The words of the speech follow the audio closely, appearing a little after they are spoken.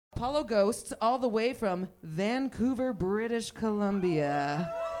Apollo Ghosts, all the way from Vancouver, British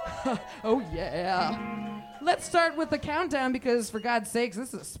Columbia. Oh, yeah. Let's start with the countdown because, for God's sakes,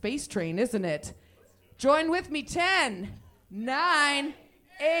 this is a space train, isn't it? Join with me. 10, 9,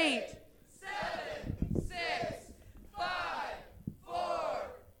 8, 7, 6, 5, 4,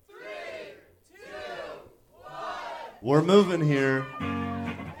 3, 2, 1. We're moving here.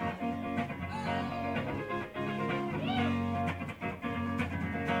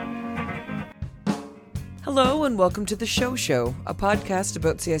 Hello and welcome to The Show Show, a podcast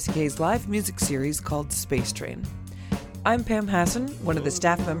about CICK's live music series called Space Train. I'm Pam Hassan, one of the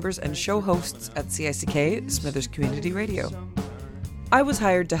staff members and show hosts at CICK, Smithers Community Radio. I was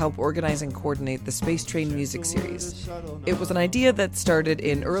hired to help organize and coordinate the Space Train music series. It was an idea that started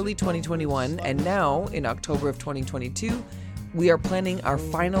in early 2021, and now, in October of 2022, we are planning our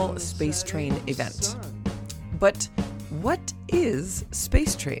final Space Train event. But what is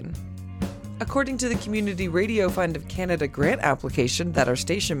Space Train? According to the Community Radio Fund of Canada grant application that our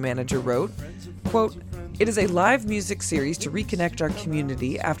station manager wrote, quote, "It is a live music series to reconnect our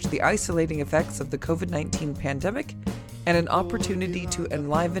community after the isolating effects of the COVID-19 pandemic and an opportunity to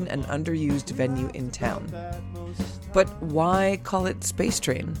enliven an underused venue in town." But why call it Space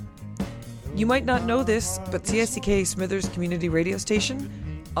Train? You might not know this, but CICK Smithers Community Radio Station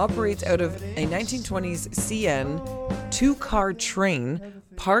operates out of a 1920s CN two-car train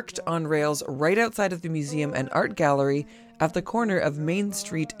parked on rails right outside of the museum and art gallery at the corner of Main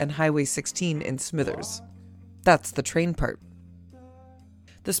Street and Highway 16 in Smithers. That's the train part.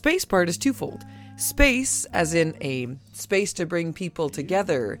 The space part is twofold. Space, as in a space to bring people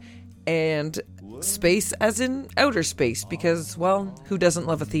together, and space as in outer space, because, well, who doesn't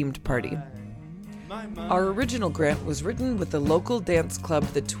love a themed party? Our original grant was written with the local dance club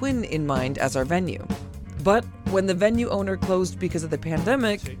The Twin in mind as our venue. But when the venue owner closed because of the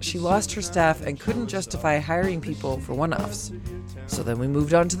pandemic, she lost her staff and couldn't justify hiring people for one-offs. So then we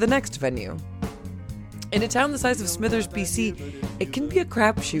moved on to the next venue. In a town the size of Smithers, BC, it can be a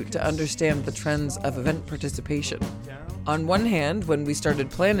crapshoot to understand the trends of event participation. On one hand, when we started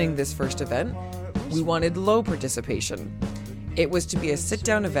planning this first event, we wanted low participation. It was to be a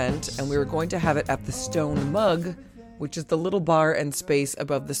sit-down event, and we were going to have it at the Stone Mug, which is the little bar and space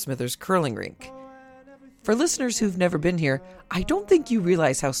above the Smithers curling rink. For listeners who've never been here, I don't think you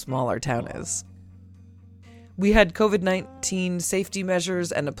realize how small our town is. We had COVID-19 safety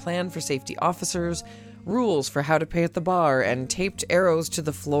measures and a plan for safety officers, rules for how to pay at the bar, and taped arrows to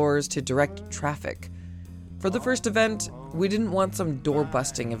the floors to direct traffic. For the first event, we didn't want some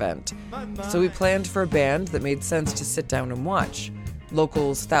door-busting event, so we planned for a band that made sense to sit down and watch.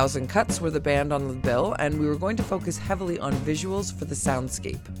 Locals' Thousand Cuts were the band on the bill, and we were going to focus heavily on visuals for the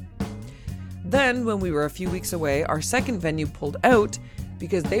soundscape. Then, when we were a few weeks away, our second venue pulled out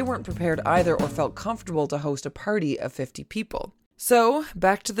because they weren't prepared either or felt comfortable to host a party of 50 people. So,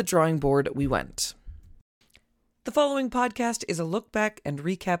 back to the drawing board we went. The following podcast is a look back and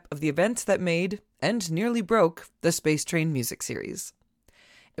recap of the events that made, and nearly broke, the Space Train music series.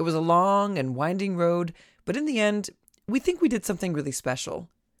 It was a long and winding road, but in the end, we think we did something really special.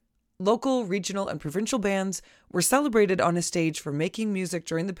 Local, regional, and provincial bands were celebrated on a stage for making music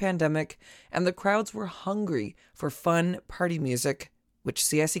during the pandemic, and the crowds were hungry for fun party music, which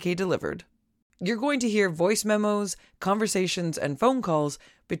CICK delivered. You're going to hear voice memos, conversations, and phone calls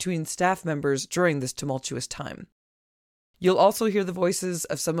between staff members during this tumultuous time. You'll also hear the voices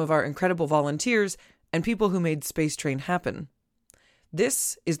of some of our incredible volunteers and people who made Space Train happen.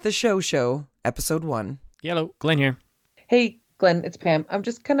 This is The Show Show, Episode 1. Hello, Glenn here. Hey, Glenn, it's Pam. I'm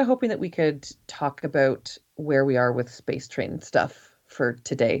just kind of hoping that we could talk about where we are with Space Train stuff for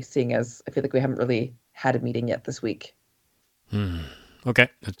today, seeing as I feel like we haven't really had a meeting yet this week. Okay,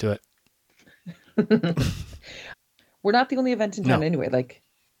 let's do it. We're not the only event in town anyway. Like,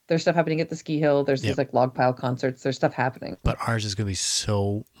 there's stuff happening at the ski hill. There's these like log pile concerts. There's stuff happening. But ours is going to be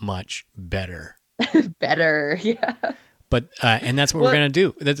so much better. Better, yeah. But and that's what we're going to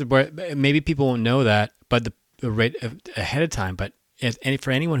do. That's where maybe people won't know that, but the right ahead of time. But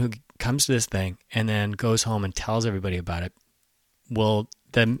for anyone who comes to this thing and then goes home and tells everybody about it, well,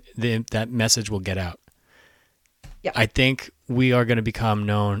 then that message will get out. Yeah. I think we are going to become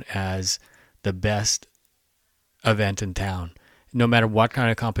known as the best event in town. No matter what kind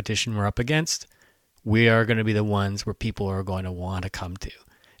of competition we're up against, we are going to be the ones where people are going to want to come to.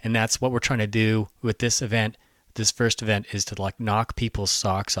 And that's what we're trying to do with this event. This first event is to like knock people's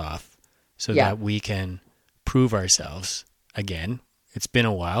socks off so that we can prove ourselves again. It's been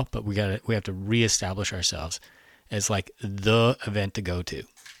a while, but we have to reestablish ourselves as like the event to go to.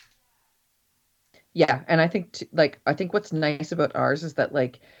 Yeah, and I think I think what's nice about ours is that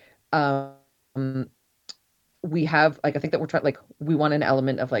like we have like, I think that we're trying, like, we want an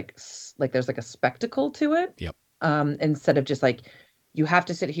element of like there's like a spectacle to it. Yep. Instead of just like, you have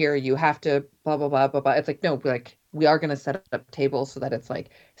to sit here, you have to blah, blah, blah, blah, blah. It's like, no, like we are going to set up tables so that it's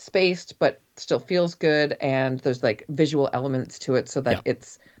like spaced, but still feels good. And there's like visual elements to it so that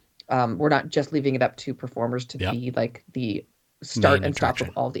it's, we're not just leaving it up to performers to be like the start Main and stop attraction.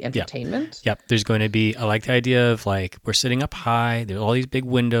 of all the entertainment. Yep. There's going to be, I like the idea of like, we're sitting up high. There's all these big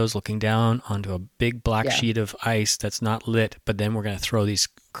windows looking down onto a big black sheet of ice that's not lit, but then we're going to throw these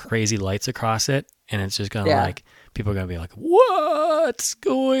crazy lights across it. And it's just going to like, people are going to be like, what's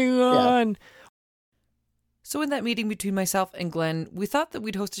going on? So in that meeting between myself and Glenn, we thought that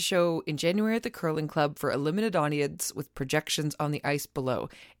we'd host a show in January at the Curling Club for a limited audience with projections on the ice below.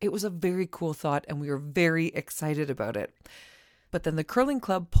 It was a very cool thought and we were very excited about it. But then the Curling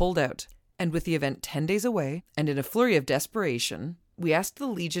Club pulled out, and with the event 10 days away, and in a flurry of desperation, we asked the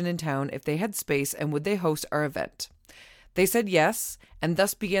Legion in town if they had space and would they host our event. They said yes, and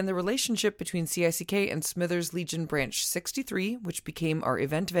thus began the relationship between CICK and Smithers Legion Branch 63, which became our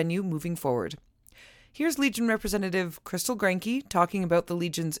event venue moving forward. Here's Legion representative Crystal Granke talking about the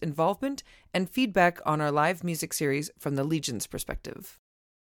Legion's involvement and feedback on our live music series from the Legion's perspective.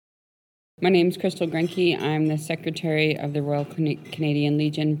 My name's Crystal Granke. I'm the Secretary of the Royal Canadian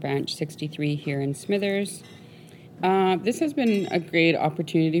Legion Branch 63 here in Smithers. This has been a great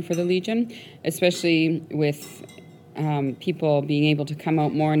opportunity for the Legion, especially with people being able to come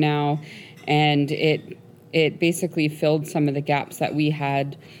out more now, and it basically filled some of the gaps that we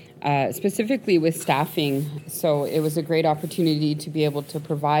had, specifically with staffing. So it was a great opportunity to be able to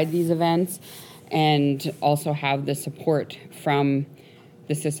provide these events and also have the support from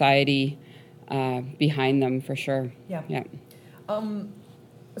the society behind them for sure. Yeah.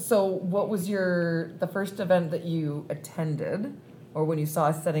 So what was the first event that you attended, or when you saw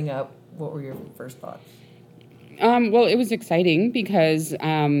us setting up, what were your first thoughts? Well, it was exciting because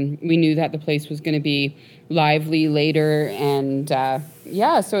we knew that the place was going to be lively later, and so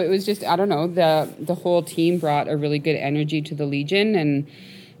it was just, I don't know, the whole team brought a really good energy to the Legion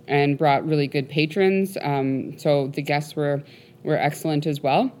and brought really good patrons. So the guests were excellent as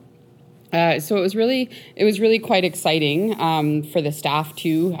well. So it was really quite exciting for the staff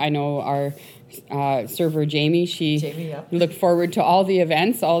too. I know our server Jamie, looked forward to all the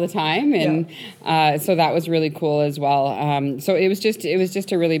events all the time, and so that was really cool as well. So it was just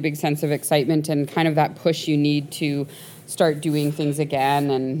a really big sense of excitement and kind of that push you need to start doing things again,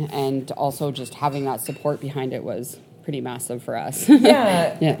 and also just having that support behind it was pretty massive for us. And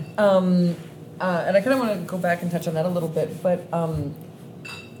I kind of want to go back and touch on that a little bit, but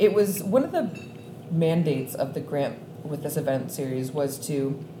it was one of the mandates of the grant with this event series was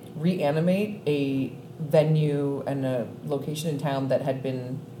to reanimate a venue and a location in town that had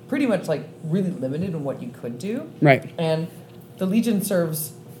been pretty much like really limited in what you could do. Right. And the Legion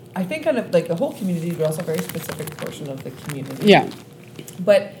serves, I think, kind of like the whole community, but also a very specific portion of the community. Yeah.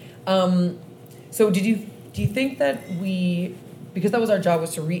 But so do you think that because that was our job,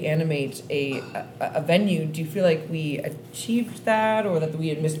 was to reanimate a venue, do you feel like we achieved that, or that we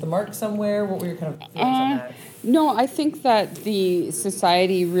had missed the mark somewhere? What were your kind of feelings on that? No, I think that the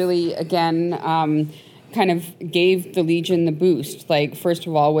society really, again, kind of gave the Legion the boost. Like, first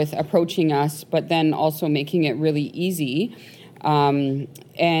of all, with approaching us, but then also making it really easy. And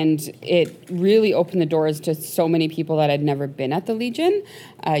it really opened the doors to so many people that had never been at the Legion.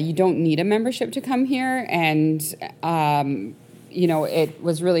 You don't need a membership to come here. And, it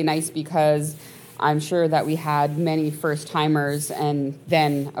was really nice because I'm sure that we had many first-timers, and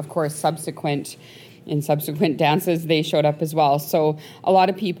then, of course, subsequent dances, they showed up as well. So a lot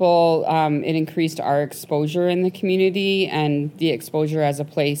of people, it increased our exposure in the community and the exposure as a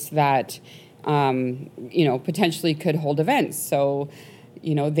place that, potentially could hold events. So,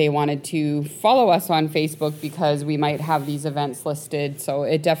 they wanted to follow us on Facebook because we might have these events listed. So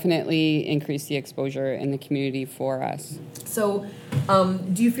it definitely increased the exposure in the community for us. So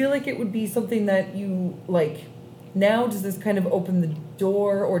do you feel like it would be something that you, like, now does this kind of open the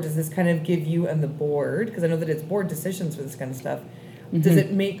door, or does this kind of give you and the board, because I know that it's board decisions for this kind of stuff, does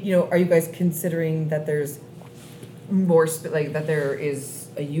it make, are you guys considering that there's more, that there is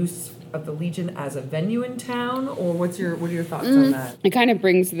a use of the Legion as a venue in town, or what are your thoughts on that? It kind of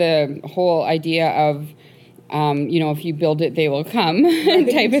brings the whole idea of, if you build it, they will come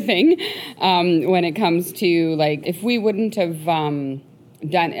type of thing. When it comes to, like, if we wouldn't have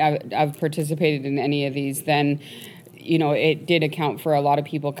I've participated in any of these, then, it did account for a lot of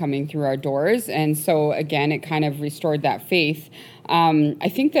people coming through our doors. And so, again, it kind of restored that faith. I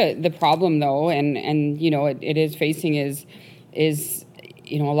think that the problem, though, and it is facing is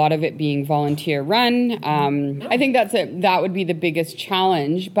a lot of it being volunteer run. I think that would be the biggest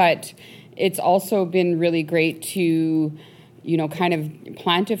challenge, but it's also been really great to, kind of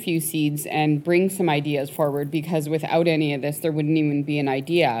plant a few seeds and bring some ideas forward, because without any of this, there wouldn't even be an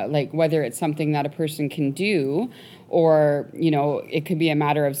idea, like whether it's something that a person can do, or, it could be a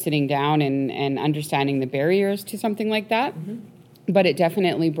matter of sitting down and understanding the barriers to something like that. Mm-hmm. But it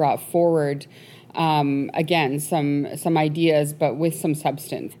definitely brought forward, again, some ideas, but with some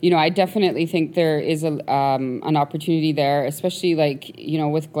substance. I definitely think there is an opportunity there, especially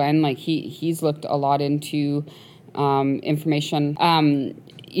with Glenn, he's looked a lot into information,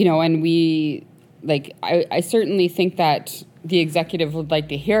 and we, I certainly think that the executive would like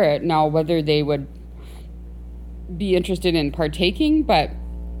to hear it. Now, whether they would be interested in partaking, but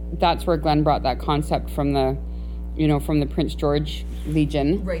that's where Glenn brought that concept from the Prince George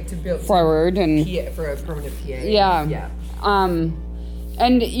Legion, right, to build forward and for a permanent PA. Yeah.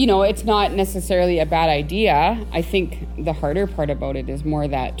 And it's not necessarily a bad idea. I think the harder part about it is more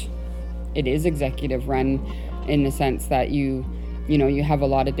that it is executive run, in the sense that you have a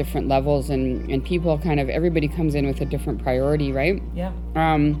lot of different levels, and people everybody comes in with a different priority, right? Yeah.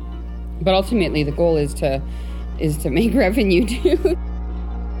 But ultimately the goal is to make revenue too.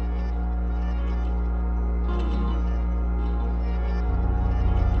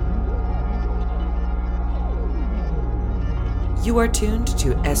 You are tuned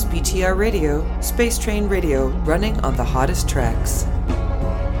to SBTR Radio, Space Train Radio, running on the hottest tracks.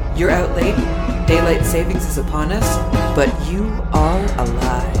 You're out late, daylight savings is upon us, but you are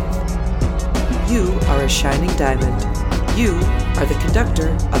alive. You are a shining diamond. You are the conductor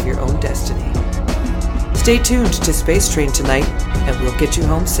of your own destiny. Stay tuned to Space Train tonight, and we'll get you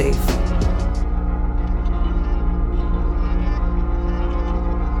home safe.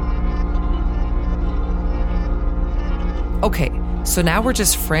 Okay, so now we're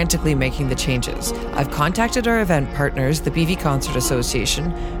just frantically making the changes. I've contacted our event partners, the BV Concert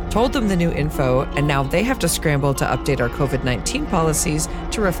Association, told them the new info, and now they have to scramble to update our COVID-19 policies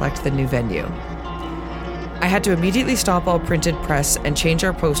to reflect the new venue. I had to immediately stop all printed press and change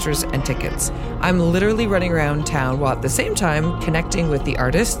our posters and tickets. I'm literally running around town while at the same time connecting with the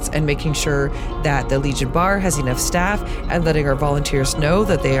artists and making sure that the Legion Bar has enough staff, and letting our volunteers know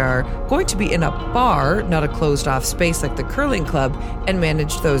that they are going to be in a bar, not a closed-off space like the curling club, and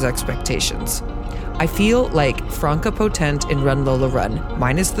manage those expectations. I feel like Franca Potent in Run Lola Run,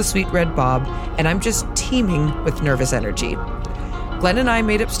 minus the sweet red bob, and I'm just teeming with nervous energy. Glenn and I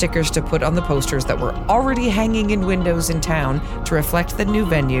made up stickers to put on the posters that were already hanging in windows in town to reflect the new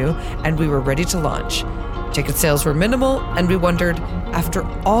venue, and we were ready to launch. Ticket sales were minimal, and we wondered, after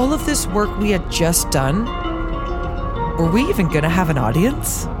all of this work we had just done, were we even going to have an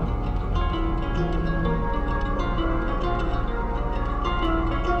audience?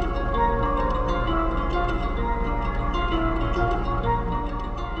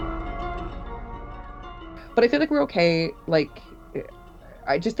 But I feel like we're okay.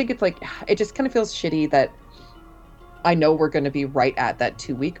 I just think it's it just kind of feels shitty that I know we're going to be right at that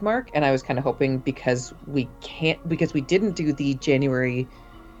 2-week mark. And I was kind of hoping because we didn't do the January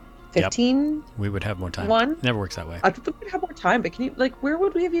 15. Yep. We would have more time. One Never works that way. I thought we'd have more time, but can you, where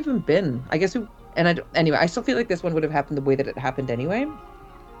would we have even been? I guess anyway, I still feel like this one would have happened the way that it happened anyway.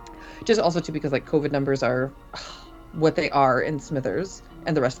 Just also too, because COVID numbers are what they are in Smithers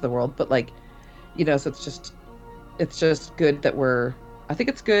and the rest of the world. But so it's just good that I think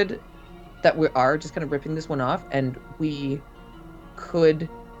it's good that we are just kind of ripping this one off, and we could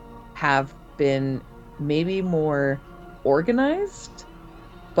have been maybe more organized,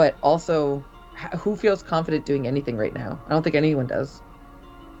 but also who feels confident doing anything right now? I don't think anyone does.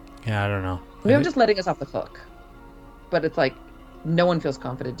 Yeah, I don't know. Maybe I'm just letting us off the hook, but it's no one feels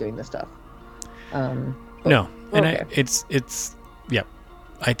confident doing this stuff. No, and okay. It's yeah.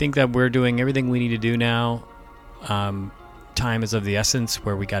 I think that we're doing everything we need to do now. Time is of the essence,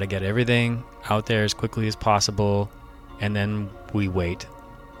 where we got to get everything out there as quickly as possible, and then we wait.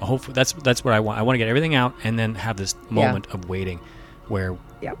 Hopefully, that's what I want. I want to get everything out, and then have this moment of waiting, where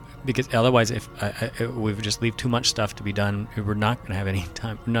because otherwise, if we just leave too much stuff to be done, we're not going to have any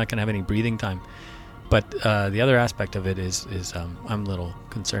time. We're not going to have any breathing time. But the other aspect of it is I'm a little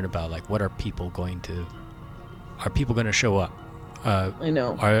concerned about what are people going to show up? I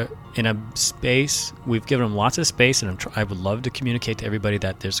know. Are in a space. We've given them lots of space, and I would love to communicate to everybody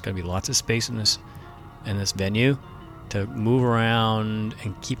that there's going to be lots of space in this venue to move around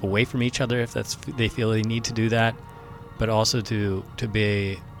and keep away from each other if they feel they need to do that, but also to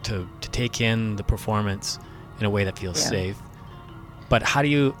take in the performance in a way that feels safe. But how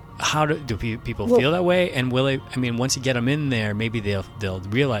do people feel that way? And will they? I mean, once you get them in there, maybe they'll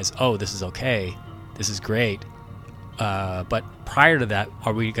realize, oh, this is okay, this is great. But prior to that,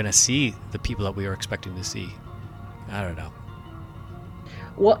 are we going to see the people that we were expecting to see? I don't know.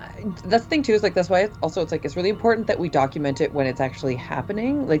 Well, that's the thing too, is like, that's why it's really important that we document it when it's actually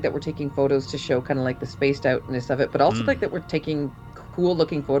happening, like that we're taking photos to show kind of like the spaced outness of it, but also like that we're taking cool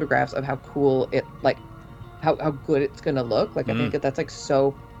looking photographs of how cool it, like how good it's going to look. Like I think that's like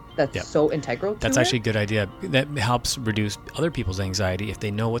so integral to That's it. actually a good idea. That helps reduce other people's anxiety if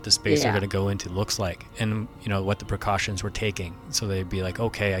they know what the space they're going to go into looks like, and you know what the precautions we're taking. So they'd be like,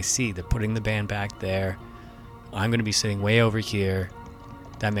 okay, I see, they're putting the band back there. I'm going to be sitting way over here.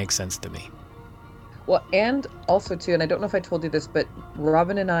 That makes sense to me. Well, and also too, and I don't know if I told you this, but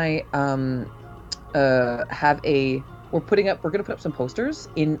Robin and I we're going to put up some posters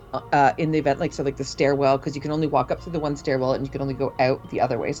in the event, like, so like the stairwell, because you can only walk up through the one stairwell and you can only go out the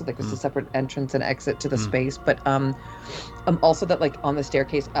other way. So like there's a separate entrance and exit to the space. But also that like on the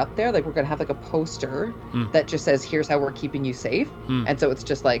staircase up there, like we're going to have like a poster that just says, here's how we're keeping you safe. And so it's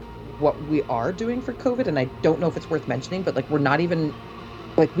just like what we are doing for COVID. And I don't know if it's worth mentioning, but like we're not even,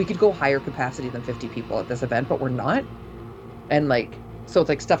 like we could go higher capacity than 50 people at this event, but we're not. And like, so it's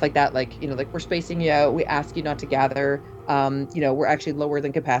like stuff like that, like, you know, like we're spacing you out. We ask you not to gather. You know, we're actually lower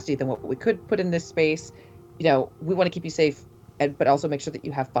than capacity than what we could put in this space. You know, we want to keep you safe, but also make sure that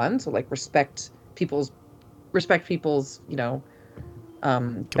you have fun. So like respect people's, you know,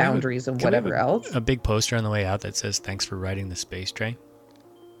 boundaries and whatever else. A big poster on the way out that says, thanks for riding the space train.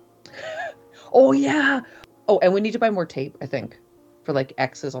 Oh yeah. Oh, and we need to buy more tape, I think, for like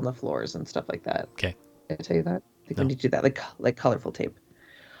X's on the floors and stuff like that. Okay. Did I tell you that? I think we need to do that, like colorful tape.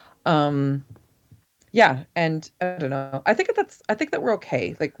 Yeah, and I don't know. I think that we're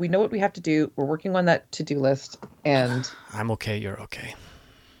okay. Like we know what we have to do. We're working on that to-do list, and I'm okay. You're okay.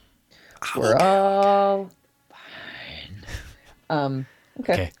 We're all fine.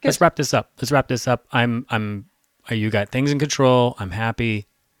 Okay. Let's wrap this up. You got things in control. I'm happy.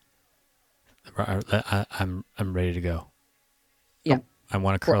 I'm ready to go. Yeah. I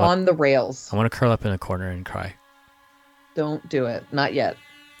want to curl We're up on the rails. I want to curl up in a corner and cry. Don't do it. Not yet.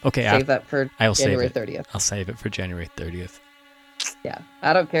 Okay. Save that for January 30th. I'll save it for January 30th. Yeah.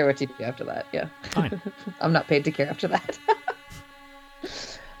 I don't care what you do after that. Yeah. Fine. I'm not paid to care after that.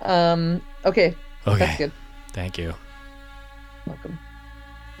 Okay. That's good. Thank you. Welcome.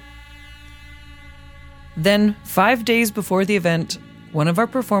 Then, 5 days before the event, one of our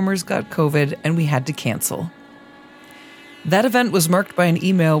performers got COVID and we had to cancel. That event was marked by an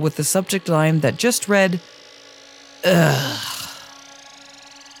email with the subject line that just read, "Ugh."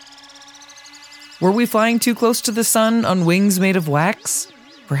 Were we flying too close to the sun on wings made of wax?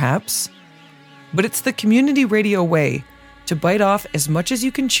 Perhaps. But it's the community radio way to bite off as much as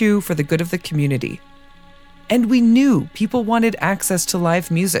you can chew for the good of the community. And we knew people wanted access to live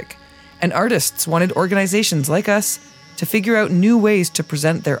music, and artists wanted organizations like us to figure out new ways to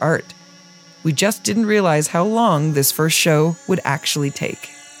present their art. We just didn't realize how long this first show would actually take.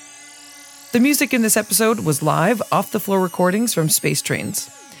 The music in this episode was live, off-the-floor recordings from Space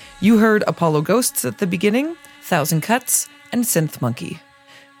Trains. You heard Apollo Ghosts at the beginning, Thousand Cuts, and Synth Monkey.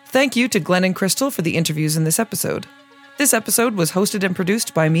 Thank you to Glenn and Crystal for the interviews in this episode. This episode was hosted and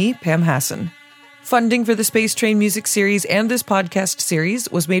produced by me, Pam Hassan. Funding for the Space Train music series and this podcast series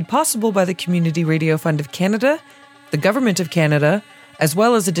was made possible by the Community Radio Fund of Canada, the Government of Canada, as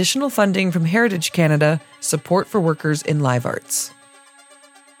well as additional funding from Heritage Canada, support for workers in live arts.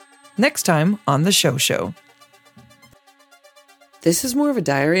 Next time on The Show. This is more of a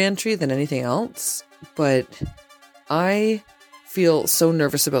diary entry than anything else, but I feel so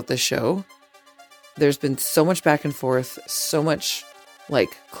nervous about this show. There's been so much back and forth, so much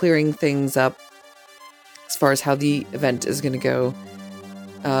like clearing things up as far as how the event is going to go.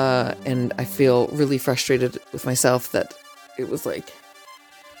 And I feel really frustrated with myself that it was like,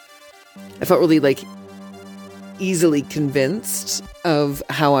 I felt really like easily convinced of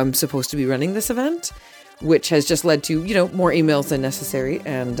how I'm supposed to be running this event, which has just led to, you know, more emails than necessary.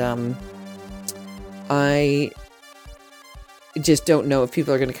 And I just don't know if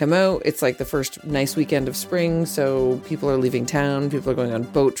people are going to come out. It's like the first nice weekend of spring, so people are leaving town. People are going on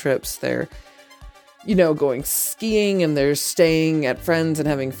boat trips. They're, you know, going skiing, and they're staying at friends and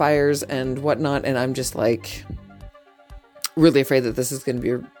having fires and whatnot. And I'm just like really afraid that this is going to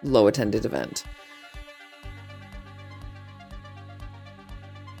be a low attended event.